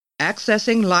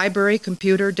Accessing library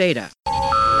computer data.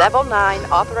 Level 9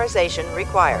 authorization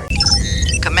required.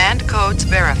 Command codes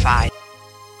verified.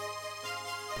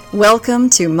 Welcome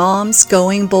to Moms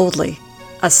Going Boldly,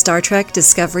 a Star Trek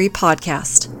Discovery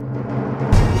podcast.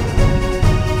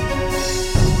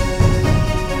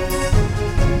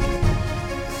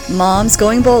 Moms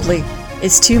Going Boldly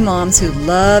is two moms who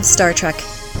love Star Trek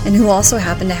and who also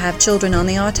happen to have children on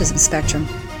the autism spectrum.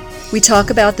 We talk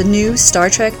about the new Star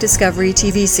Trek Discovery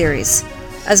TV series,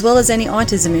 as well as any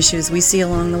autism issues we see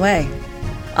along the way.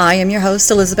 I am your host,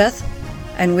 Elizabeth,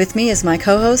 and with me is my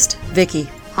co-host, Vicki.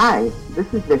 Hi,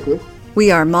 this is Vicki.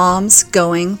 We are Moms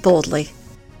Going Boldly.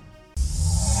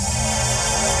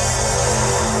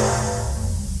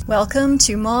 Welcome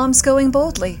to Moms Going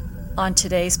Boldly. On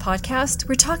today's podcast,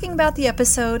 we're talking about the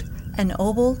episode An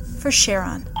Obol for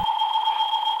Sharon.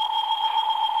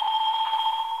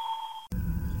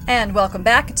 And welcome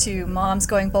back to Moms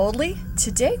Going Boldly.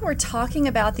 Today we're talking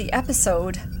about the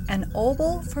episode An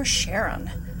Obol for Sharon.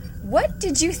 What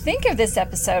did you think of this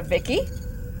episode, Vicki?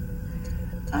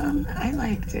 I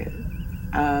liked it.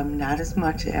 Not as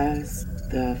much as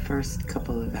the first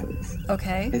couple of episodes.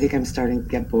 Okay. I think I'm starting to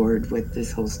get bored with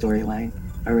this whole storyline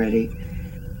already.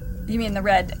 You mean the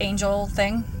Red Angel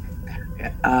thing?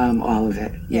 All of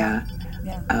it, yeah.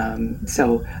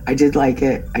 So I did like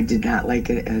it. I did not like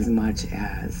it as much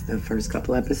as the first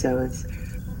couple episodes.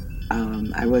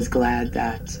 I was glad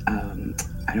that,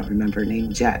 I don't remember her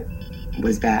name, Jet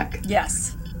was back.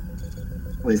 Yes.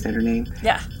 Was that her name?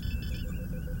 Yeah.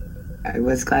 I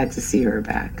was glad to see her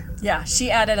back. Yeah, she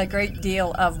added a great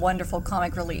deal of wonderful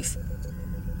comic relief.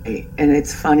 And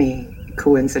it's funny,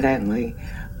 coincidentally,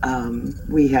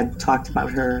 we had talked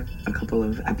about her a couple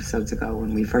of episodes ago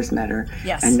when we first met her.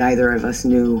 Yes. And neither of us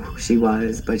knew who she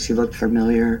was, but she looked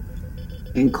familiar.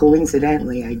 And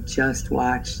coincidentally, I just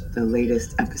watched the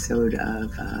latest episode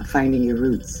of Finding Your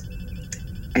Roots.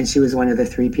 And she was one of the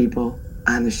 3 people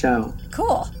on the show.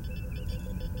 Cool.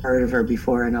 Heard of her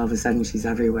before, and all of a sudden she's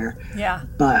everywhere. Yeah.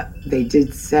 But they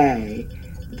did say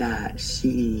that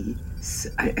she,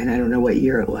 and I don't know what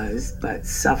year it was, but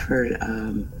suffered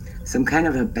some kind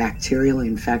of a bacterial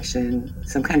infection,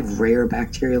 some kind of rare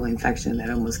bacterial infection that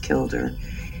almost killed her.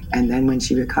 And then when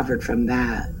she recovered from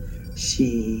that,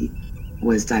 she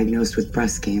was diagnosed with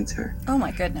breast cancer. Oh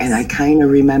my goodness. And I kind of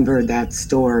remembered that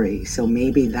story, so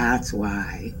maybe that's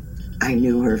why I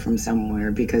knew her from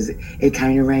somewhere, because it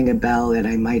kind of rang a bell that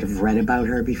I might have read about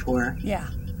her before. Yeah.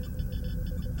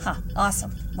 Huh.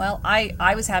 Awesome. Well,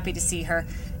 I was happy to see her,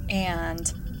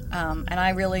 and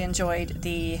I really enjoyed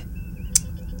the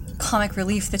comic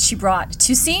relief that she brought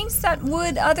to scenes that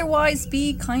would otherwise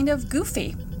be kind of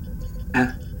goofy.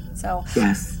 So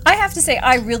yes. I have to say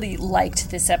I really liked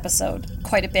this episode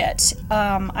quite a bit.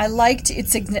 I liked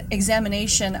its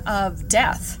examination of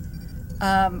death.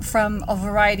 From a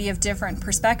variety of different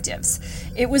perspectives.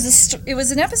 It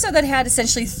was an episode that had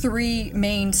essentially 3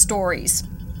 main stories.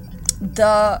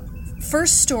 The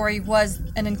first story was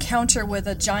an encounter with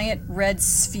a giant red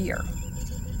sphere.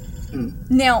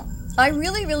 Now, I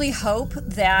really, really hope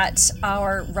that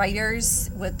our writers,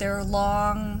 with their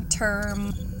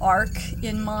long-term arc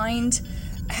in mind,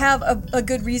 have a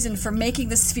good reason for making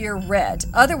the sphere red.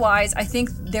 Otherwise, I think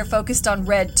they're focused on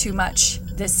red too much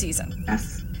this season.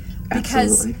 Yes.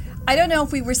 Because Absolutely. I don't know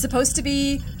if we were supposed to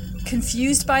be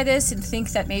confused by this and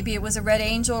think that maybe it was a red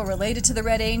angel related to the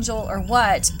red angel or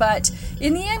what, but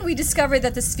in the end we discovered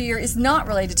that the sphere is not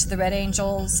related to the red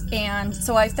angels, and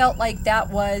so I felt like that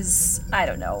was, I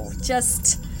don't know,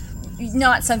 just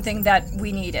not something that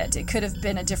we needed. It could have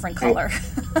been a different color.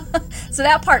 So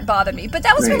that part bothered me, but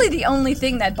that was really the only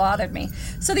thing that bothered me.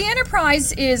 So the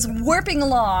Enterprise is warping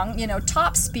along,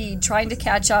 top speed, trying to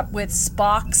catch up with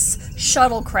Spock's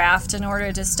shuttlecraft in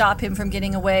order to stop him from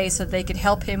getting away so they could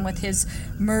help him with his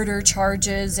murder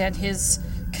charges and his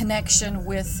connection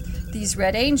with these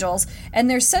Red Angels. And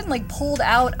they're suddenly pulled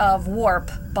out of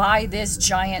warp by this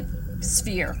giant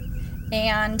sphere.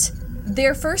 And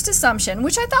their first assumption,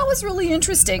 which I thought was really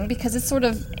interesting because it's sort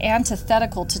of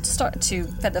antithetical to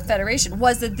the Federation,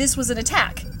 was that this was an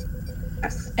attack.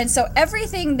 Yes. And so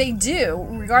everything they do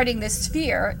regarding this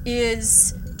sphere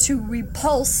is to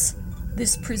repulse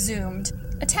this presumed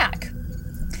attack.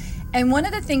 And one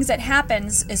of the things that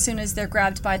happens as soon as they're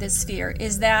grabbed by this sphere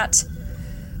is that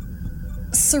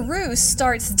Saru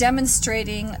starts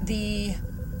demonstrating the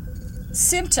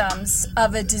symptoms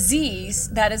of a disease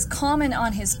that is common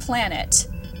on his planet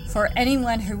for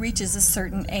anyone who reaches a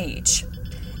certain age.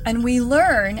 And we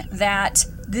learn that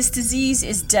this disease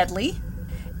is deadly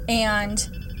and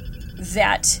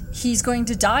that he's going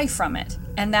to die from it.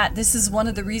 And that this is one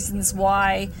of the reasons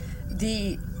why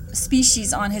the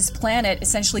species on his planet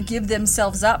essentially give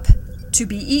themselves up to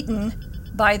be eaten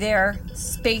by their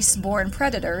space-borne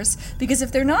predators, because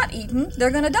if they're not eaten,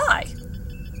 they're going to die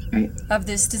of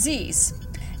this disease.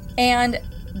 And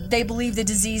they believe the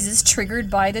disease is triggered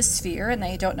by the sphere, and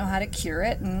they don't know how to cure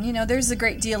it. And, there's a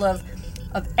great deal of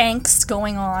angst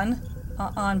going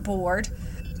on board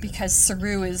because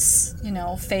Saru is,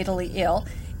 fatally ill.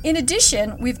 In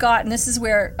addition, we've got, and this is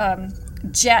where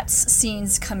Jet's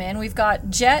scenes come in, we've got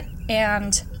Jet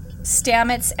and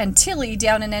Stamets and Tilly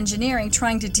down in engineering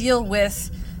trying to deal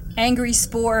with angry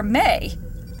Spore May,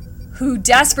 who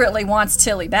desperately wants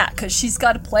Tilly back because she's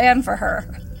got a plan for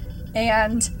her.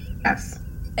 And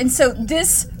so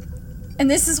this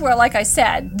is where, like I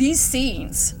said, these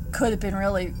scenes could have been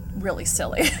really, really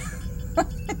silly.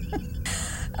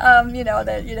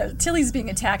 Tilly's being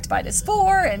attacked by the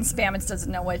Spore, and Stamets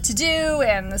doesn't know what to do,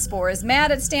 and the Spore is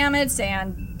mad at Stamets,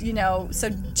 and, so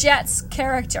Jet's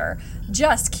character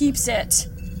just keeps it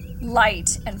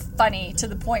light and funny to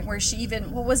the point where she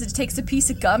even, takes a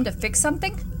piece of gum to fix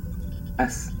something?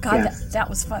 Yes. God, yes. That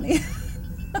was funny.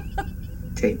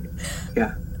 Tape.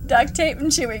 Yeah. Duct tape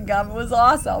and chewing gum. It was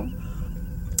awesome.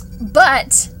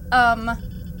 But,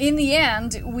 in the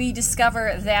end, we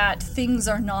discover that things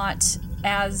are not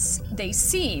as they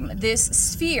seem. This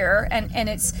sphere, and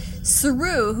it's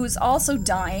Saru, who's also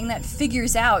dying, that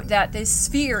figures out that this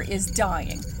sphere is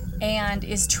dying and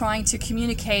is trying to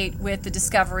communicate with the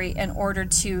Discovery in order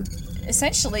to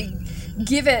essentially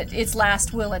give it its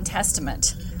last will and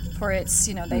testament. For its,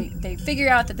 they figure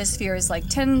out that the sphere is like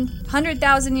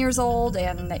 100,000 years old,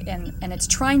 and it's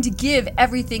trying to give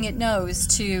everything it knows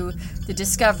to the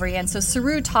Discovery. And so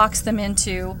Saru talks them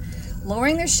into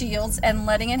lowering their shields and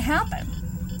letting it happen.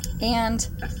 And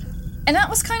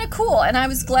that was kind of cool. And I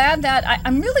was glad that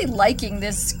I'm really liking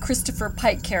this Christopher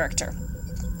Pike character.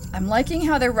 I'm liking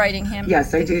how they're writing him.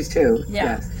 Yes, I do too. Yeah.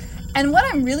 Yes. And what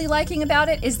I'm really liking about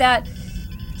it is that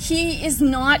he is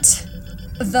not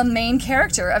the main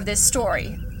character of this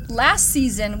story. Last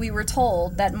season, we were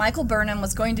told that Michael Burnham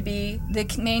was going to be the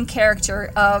main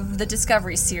character of the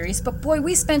Discovery series, but boy,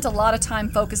 we spent a lot of time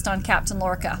focused on Captain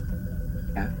Lorca.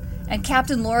 Yeah. And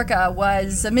Captain Lorca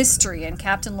was a mystery, and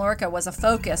Captain Lorca was a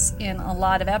focus in a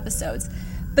lot of episodes.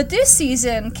 But this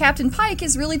season, Captain Pike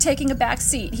is really taking a back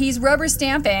seat. He's rubber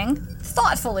stamping,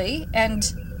 thoughtfully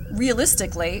and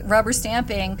realistically, rubber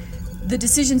stamping the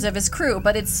decisions of his crew,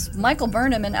 but it's Michael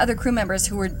Burnham and other crew members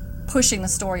who are pushing the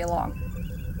story along.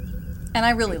 And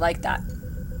I really like that.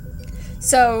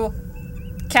 So,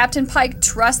 Captain Pike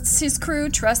trusts his crew,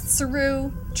 trusts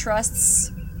Saru,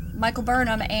 trusts Michael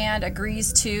Burnham, and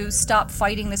agrees to stop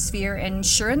fighting the sphere. And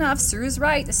sure enough, Saru's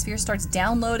right. The sphere starts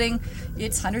downloading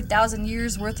its 100,000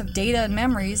 years worth of data and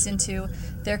memories into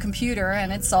their computer,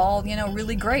 and it's all,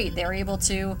 really great. They're able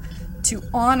to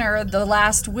honor the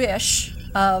last wish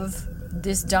of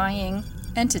this dying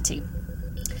entity.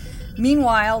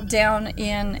 Meanwhile, down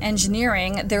in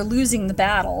engineering, they're losing the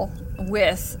battle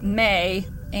with May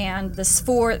and the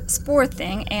spore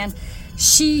thing, and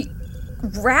she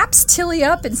wraps Tilly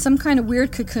up in some kind of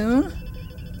weird cocoon.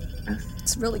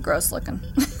 It's really gross looking.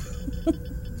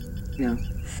 Yeah.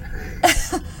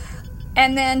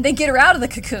 And then they get her out of the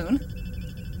cocoon,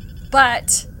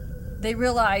 but they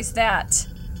realize that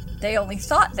they only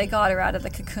thought they got her out of the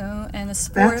cocoon, and the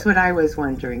spore... That's what I was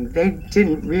wondering. They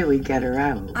didn't really get her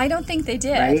out. I don't think they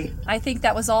did. Right? I think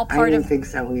that was all part of... I didn't think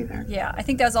so either. Yeah, I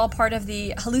think that was all part of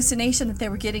the hallucination that they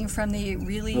were getting from the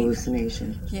really...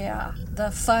 Hallucination. Yeah, the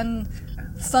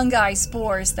fungi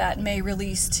spores that May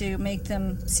released to make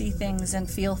them see things and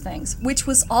feel things, which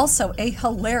was also a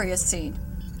hilarious scene.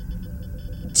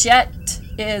 Jet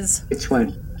is... Which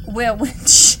one? Well, when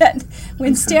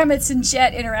Stamets and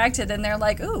Jet interacted, and they're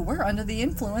like, "Ooh, we're under the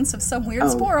influence of some weird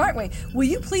spore, aren't we? Will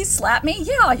you please slap me?"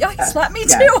 Yeah, slap me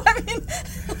too. I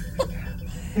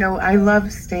mean, I love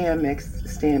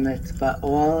Stamets, but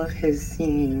all of his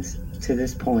scenes to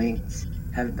this point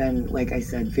have been, like I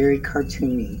said, very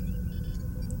cartoony.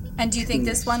 And do you think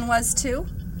this one was too?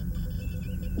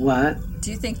 What? Do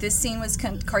you think this scene was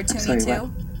cartoony sorry, too?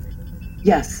 What?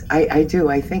 Yes, I do.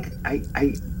 I think I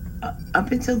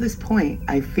up until this point,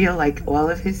 I feel like all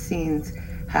of his scenes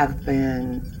have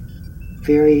been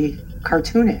very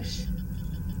cartoonish.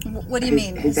 What do you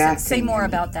mean? His acting, say more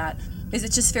about that. Is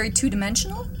it just very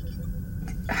two-dimensional?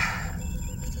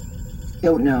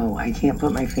 Don't know. I can't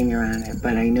put my finger on it,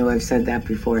 but I know I've said that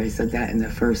before. I said that in the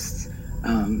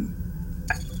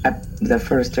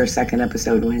first or second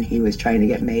episode when he was trying to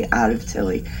get May out of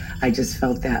Tilly. I just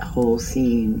felt that whole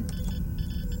scene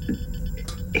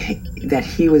that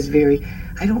he was very,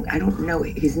 I don't know,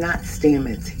 he's not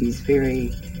Stamets. He's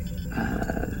very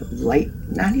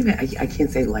not even, I can't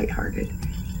say lighthearted.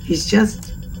 He's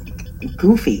just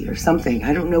goofy or something.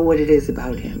 I don't know what it is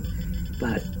about him.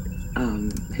 But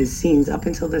his scenes up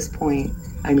until this point,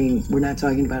 I mean, we're not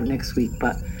talking about next week,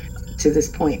 but to this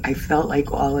point, I felt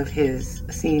like all of his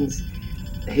scenes,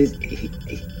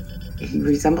 he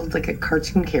resembled like a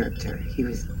cartoon character. He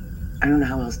was, I don't know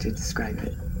how else to describe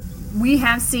it. We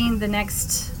have seen the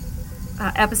next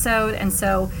episode, and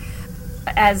so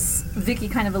as Vicky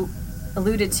kind of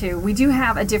alluded to, we do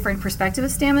have a different perspective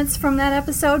of Stamets from that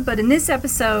episode, but in this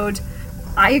episode,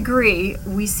 I agree,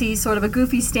 we see sort of a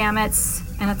goofy Stamets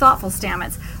and a thoughtful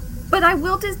Stamets. But I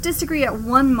will disagree at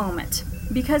one moment,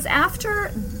 because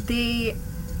after they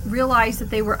realized that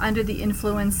they were under the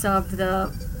influence of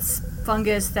the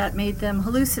fungus that made them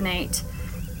hallucinate,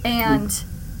 and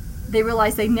they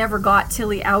realized they never got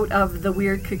Tilly out of the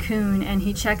weird cocoon, and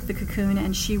he checked the cocoon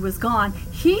and she was gone,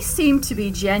 he seemed to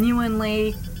be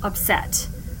genuinely upset.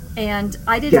 And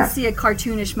I didn't see a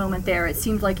cartoonish moment there. It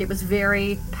seemed like it was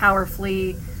very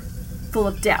powerfully full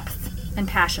of depth and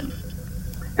passion.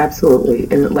 Absolutely.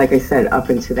 And like I said, up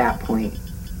until that point,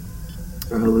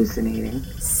 we're hallucinating.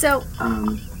 So,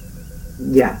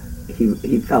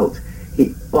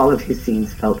 all of his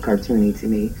scenes felt cartoony to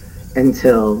me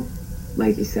until,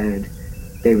 like you said,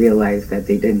 they realized that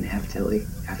they didn't have Tilly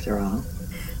after all.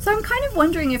 So I'm kind of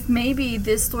wondering if maybe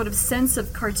this sort of sense of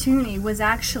cartoony was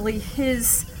actually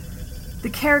the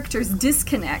character's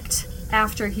disconnect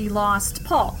after he lost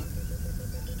Paul.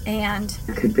 And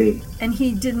it could be. And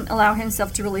he didn't allow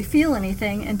himself to really feel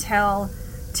anything until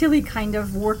Tilly kind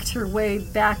of worked her way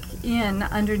back in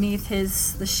underneath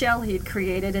the shell he had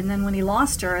created, and then when he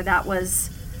lost her, that was,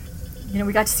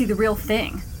 we got to see the real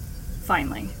thing,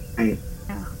 finally. Right.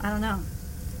 Yeah, I don't know.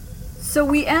 So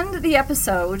we end the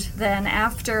episode then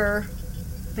after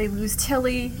they lose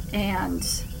Tilly and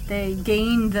they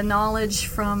gain the knowledge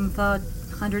from the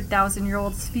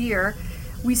 100,000-year-old sphere.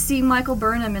 We see Michael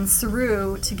Burnham and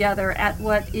Saru together at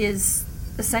what is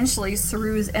essentially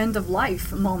Saru's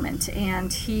end-of-life moment,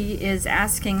 and he is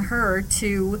asking her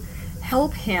to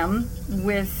help him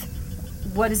with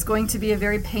what is going to be a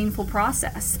very painful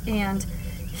process. And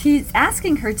he's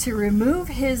asking her to remove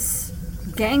his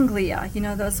ganglia,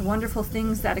 those wonderful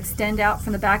things that extend out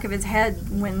from the back of his head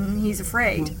when he's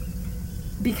afraid,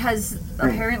 because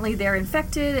apparently they're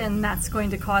infected, and that's going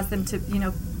to cause them to,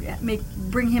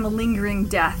 bring him a lingering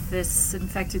death, this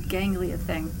infected ganglia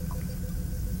thing.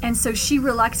 And so she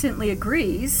reluctantly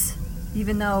agrees,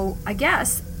 even though, I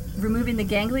guess, removing the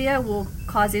ganglia will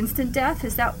cause instant death.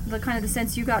 Is that the kind of the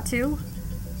sense you got too?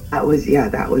 That was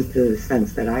the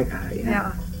sense that I got,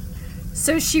 yeah.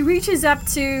 So she reaches up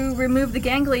to remove the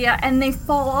ganglia, and they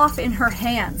fall off in her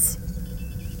hands,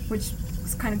 which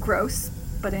is kind of gross,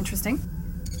 but interesting.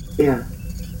 Yeah.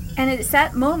 And it's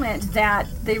that moment that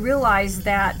they realize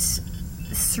that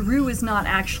Saru is not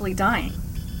actually dying,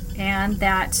 and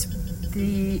that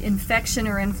the infection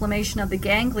or inflammation of the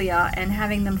ganglia and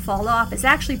having them fall off is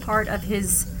actually part of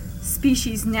his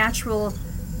species' natural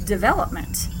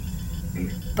development.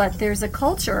 But there's a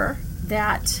culture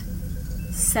that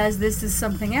says this is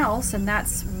something else, and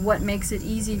that's what makes it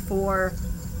easy for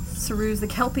Sarus, the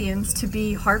Kelpians, to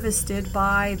be harvested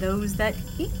by those that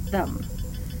eat them.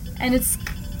 And it's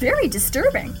very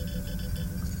disturbing.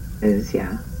 It is,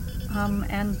 yeah.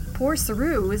 And poor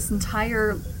Saru, his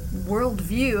entire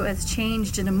worldview has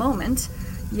changed in a moment.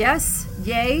 Yes,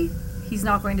 yay, he's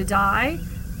not going to die,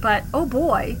 but oh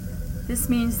boy, this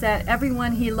means that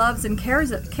everyone he loves and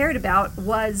cared about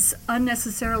was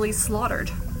unnecessarily slaughtered.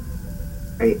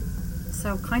 Right.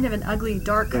 So kind of an ugly,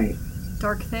 dark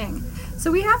thing.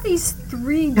 So we have these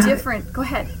three different... Go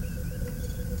ahead.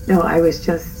 No, I was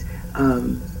just,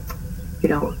 all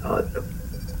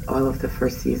of the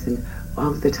first season,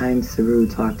 all of the time Saru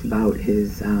talked about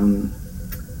his, home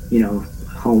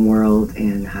world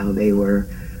and how they were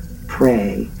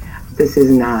prey. This is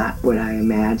not what I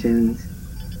imagined.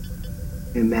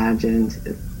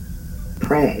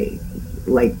 Prey,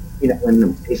 like,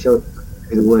 when they showed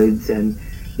the woods and,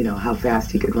 how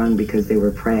fast he could run because they were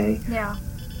prey. Yeah.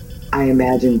 I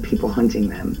imagined people hunting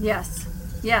them. Yes,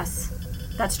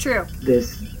 that's true.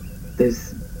 This,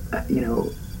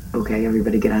 okay,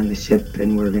 everybody get on the ship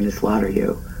and we're going to slaughter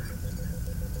you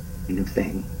kind of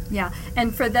thing. Yeah,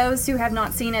 and for those who have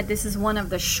not seen it, this is one of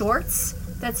the shorts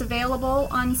that's available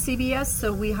on CBS,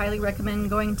 so we highly recommend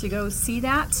going to go see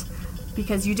that,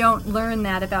 because you don't learn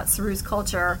that about Saru's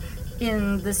culture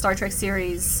in the Star Trek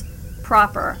series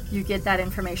proper. You get that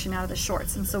information out of the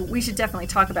shorts, and so we should definitely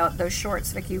talk about those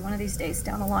shorts, Vicky, one of these days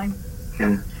down the line.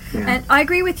 Yeah. And I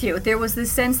agree with you. There was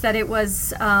this sense that it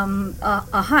was a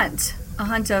hunt, A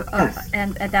hunt of Yes.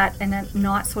 and then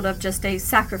not sort of just a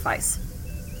sacrifice.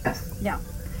 Yes. Yeah.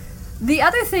 The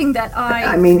other thing that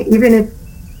I mean,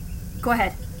 go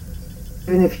ahead.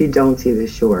 even if you don't see the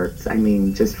shorts, I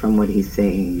mean, just from what he's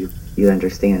saying, you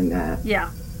understand that Yeah.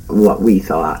 what we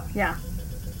thought, Yeah.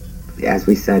 as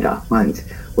we said, a hunt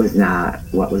was not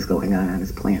what was going on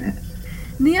his planet.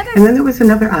 And the other And then there was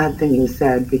another odd thing he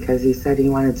said, because he said he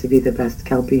wanted to be the best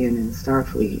Kelpian in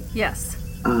Starfleet. yes.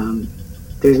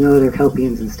 There's no other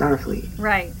Kelpians in Starfleet.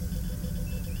 Right.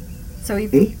 So he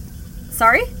See?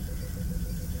 sorry?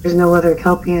 There's no other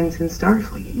Kelpians in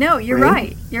Starfleet. No, you're Right?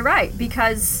 right. You're right,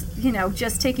 because,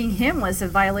 just taking him was a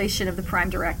violation of the Prime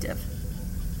Directive.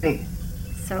 Right.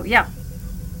 So, yeah.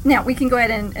 Now, we can go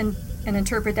ahead and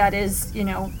interpret that as,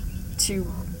 to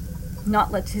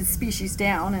not let his species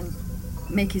down and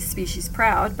make his species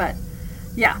proud. But,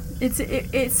 yeah, it's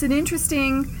an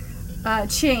interesting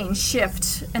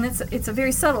shift, and it's a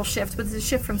very subtle shift, but it's a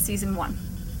shift from season 1.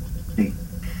 Right.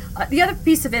 The other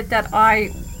piece of it that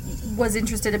I was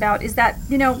interested about is that,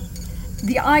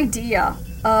 the idea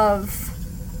of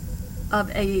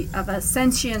a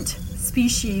sentient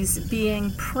species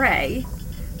being prey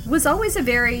was always a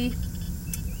very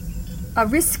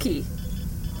risky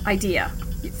idea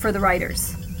for the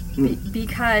writers,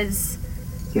 because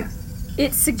Yes.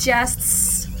 it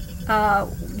suggests,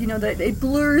 that it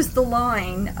blurs the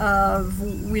line of,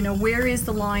 where is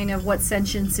the line of what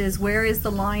sentience is, where is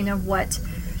the line of what,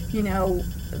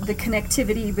 the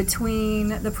connectivity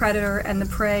between the predator and the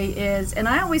prey is. And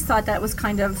I always thought that was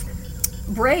kind of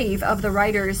brave of the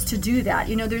writers to do that.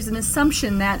 There's an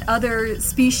assumption that other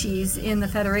species in the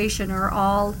Federation are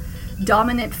all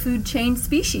dominant food chain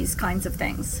species kinds of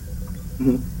things.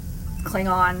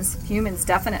 Klingons, humans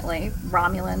definitely,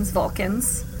 Romulans,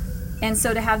 Vulcans. And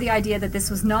so to have the idea that this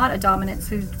was not a dominant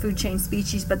food chain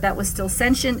species, but that was still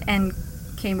sentient and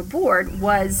came aboard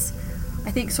was,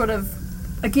 I think, sort of,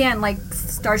 again, like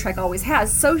Star Trek always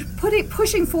has, so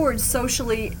pushing forward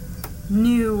socially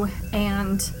new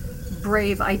and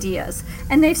brave ideas.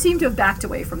 And they seem to have backed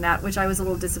away from that, which I was a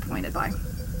little disappointed by.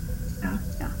 Yeah.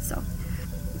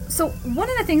 So one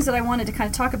of the things that I wanted to kind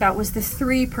of talk about was the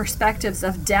 3 perspectives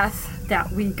of death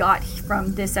that we got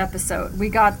from this episode. We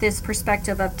got this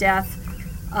perspective of death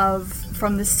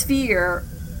from the sphere,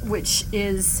 which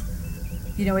is,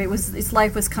 its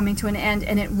life was coming to an end,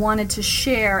 and it wanted to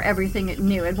share everything it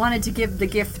knew. It wanted to give the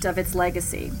gift of its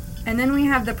legacy. And then we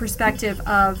have the perspective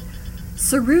of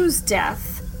Saru's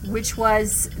death, which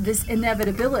was this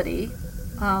inevitability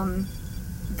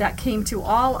that came to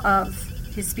all of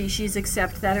his species,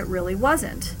 except that it really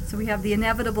wasn't. So we have the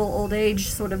inevitable old age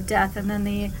sort of death, and then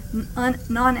the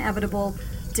non-inevitable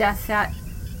death that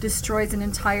destroys an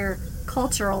entire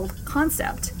cultural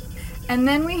concept. And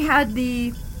then we had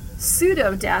the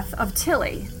pseudo-death of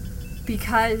Tilly,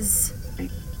 because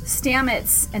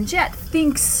Stamets and Jet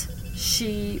thinks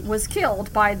she was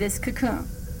killed by this cocoon.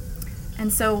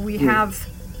 And so we have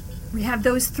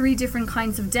those 3 different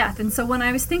kinds of death. And so when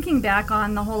I was thinking back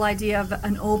on the whole idea of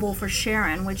an obol for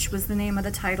Sharon, which was the name of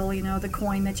the title, the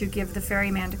coin that you give the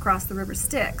ferryman to cross the river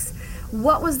Styx,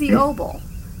 what was the obol?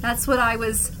 That's what I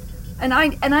was, and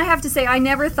I have to say, I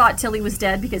never thought Tilly was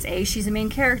dead, because A, she's a main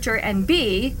character, and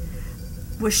B,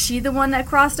 was she the one that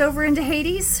crossed over into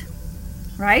Hades?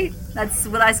 Right? That's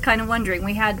what I was kind of wondering.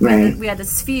 We had the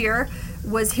sphere.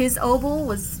 Was his obol,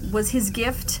 was his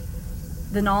gift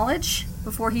the knowledge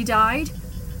before he died?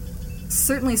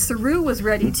 Certainly Saru was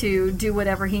ready to do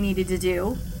whatever he needed to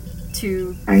do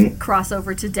to cross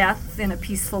over to death in a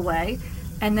peaceful way.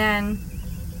 And then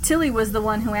Tilly was the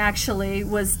one who actually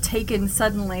was taken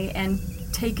suddenly and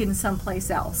taken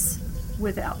someplace else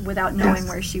without knowing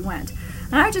where she went.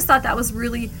 And I just thought that was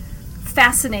really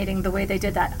fascinating, the way they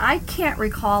did that. I can't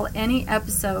recall any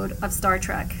episode of Star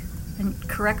Trek, and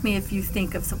correct me if you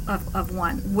think of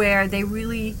one, where they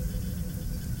really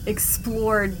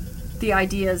explored the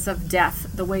ideas of death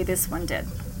the way this one did.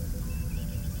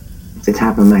 Off the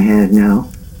top of my head,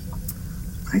 no.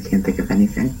 I can't think of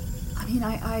anything. I mean,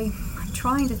 I'm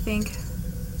trying to think.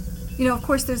 Of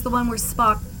course, there's the one where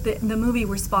Spock, the movie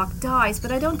where Spock dies,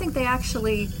 but I don't think they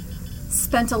actually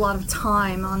spent a lot of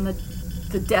time on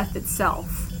the death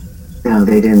itself. No,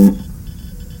 they didn't.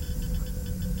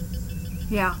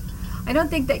 Yeah. I don't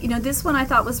think that, this one I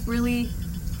thought was really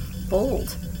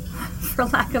bold, for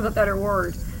lack of a better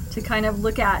word, to kind of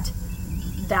look at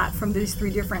that from these 3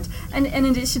 different, and in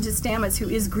addition to Stamets, who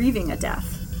is grieving a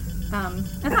death.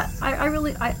 I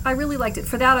really liked it.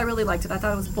 For that, I really liked it. I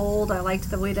thought it was bold. I liked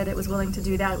the way that it was willing to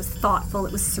do that. It was thoughtful.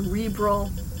 It was cerebral.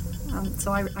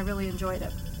 So I really enjoyed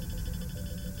it.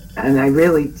 And I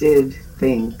really did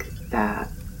think that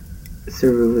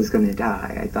Saru was going to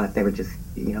die. I thought they were just,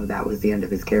 that was the end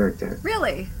of his character.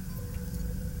 Really?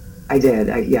 I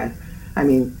did. Yeah. I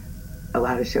mean, a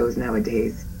lot of shows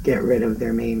nowadays get rid of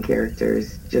their main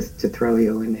characters just to throw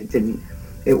you, and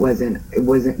it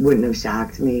wouldn't have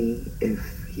shocked me if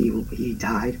he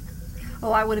died.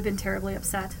 Oh, I would have been terribly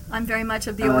upset. I'm very much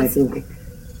of the old...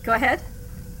 Go ahead.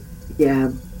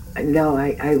 Yeah. No,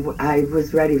 I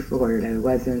was ready for it. I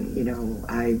wasn't,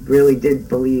 I really did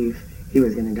believe he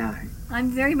was going to die. I'm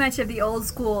very much of the old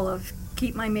school of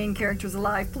keep my main characters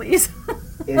alive, please.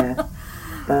 Yeah.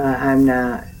 But I'm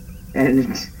not.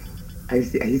 And I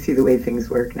see the way things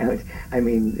work now. I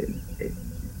mean,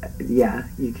 yeah,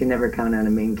 you can never count on a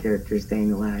main character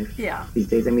staying alive. Yeah. These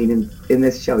days, I mean, in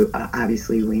this show,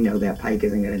 obviously we know that Pike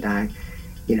isn't going to die,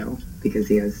 because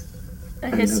he has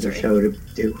another show to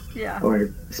do. Yeah. Or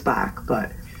Spock.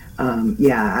 But,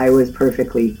 yeah, I was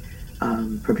perfectly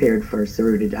prepared for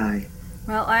Saru to die.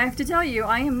 Well, I have to tell you,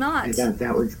 I am not. I thought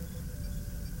that was...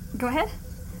 Go ahead.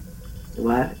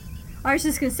 What? I was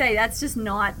just going to say, that's just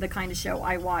not the kind of show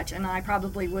I watch, and I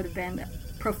probably would have been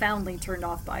profoundly turned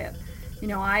off by it.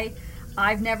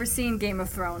 I've never seen Game of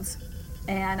Thrones,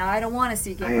 and I don't want to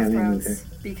see Game of Thrones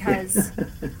because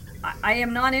I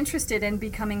am not interested in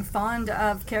becoming fond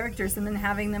of characters and then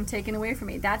having them taken away from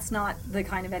me. That's not the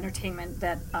kind of entertainment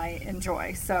that I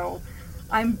enjoy. So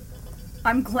I'm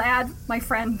glad, my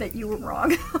friend, that you were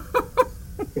wrong.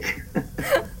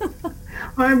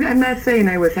 Well, I'm not saying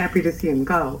I was happy to see him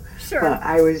go. Sure. But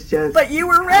I was just... But you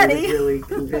were ready. I was really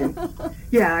convinced.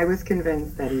 Yeah, I was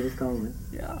convinced that he was going.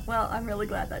 Yeah, well, I'm really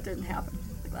glad that didn't happen.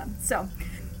 So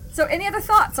any other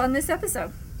thoughts on this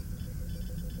episode?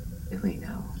 Really,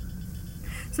 no.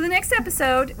 So the next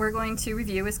episode we're going to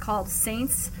review is called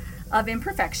Saints of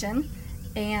Imperfection,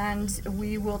 and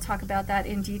we will talk about that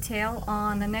in detail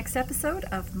on the next episode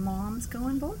of Moms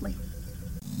Going Boldly.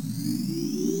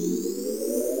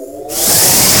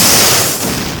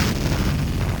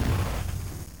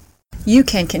 You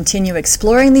can continue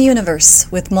exploring the universe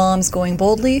with Moms Going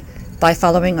Boldly by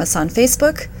following us on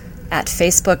Facebook at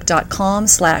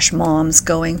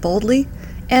facebook.com/momsgoingboldly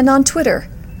and on Twitter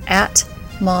at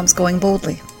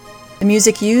momsgoingboldly. The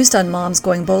music used on Moms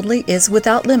Going Boldly is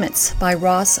Without Limits by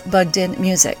Ross Bugden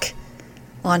Music.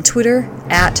 On Twitter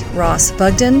at Ross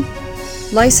Bugden,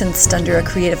 licensed under a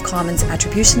Creative Commons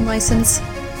Attribution License,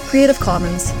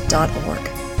 creativecommons.org.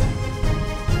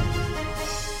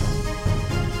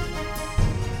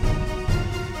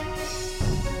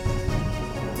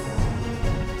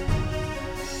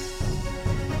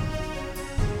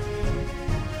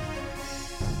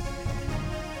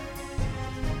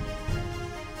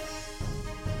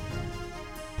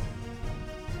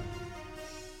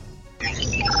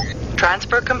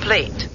 Transfer complete.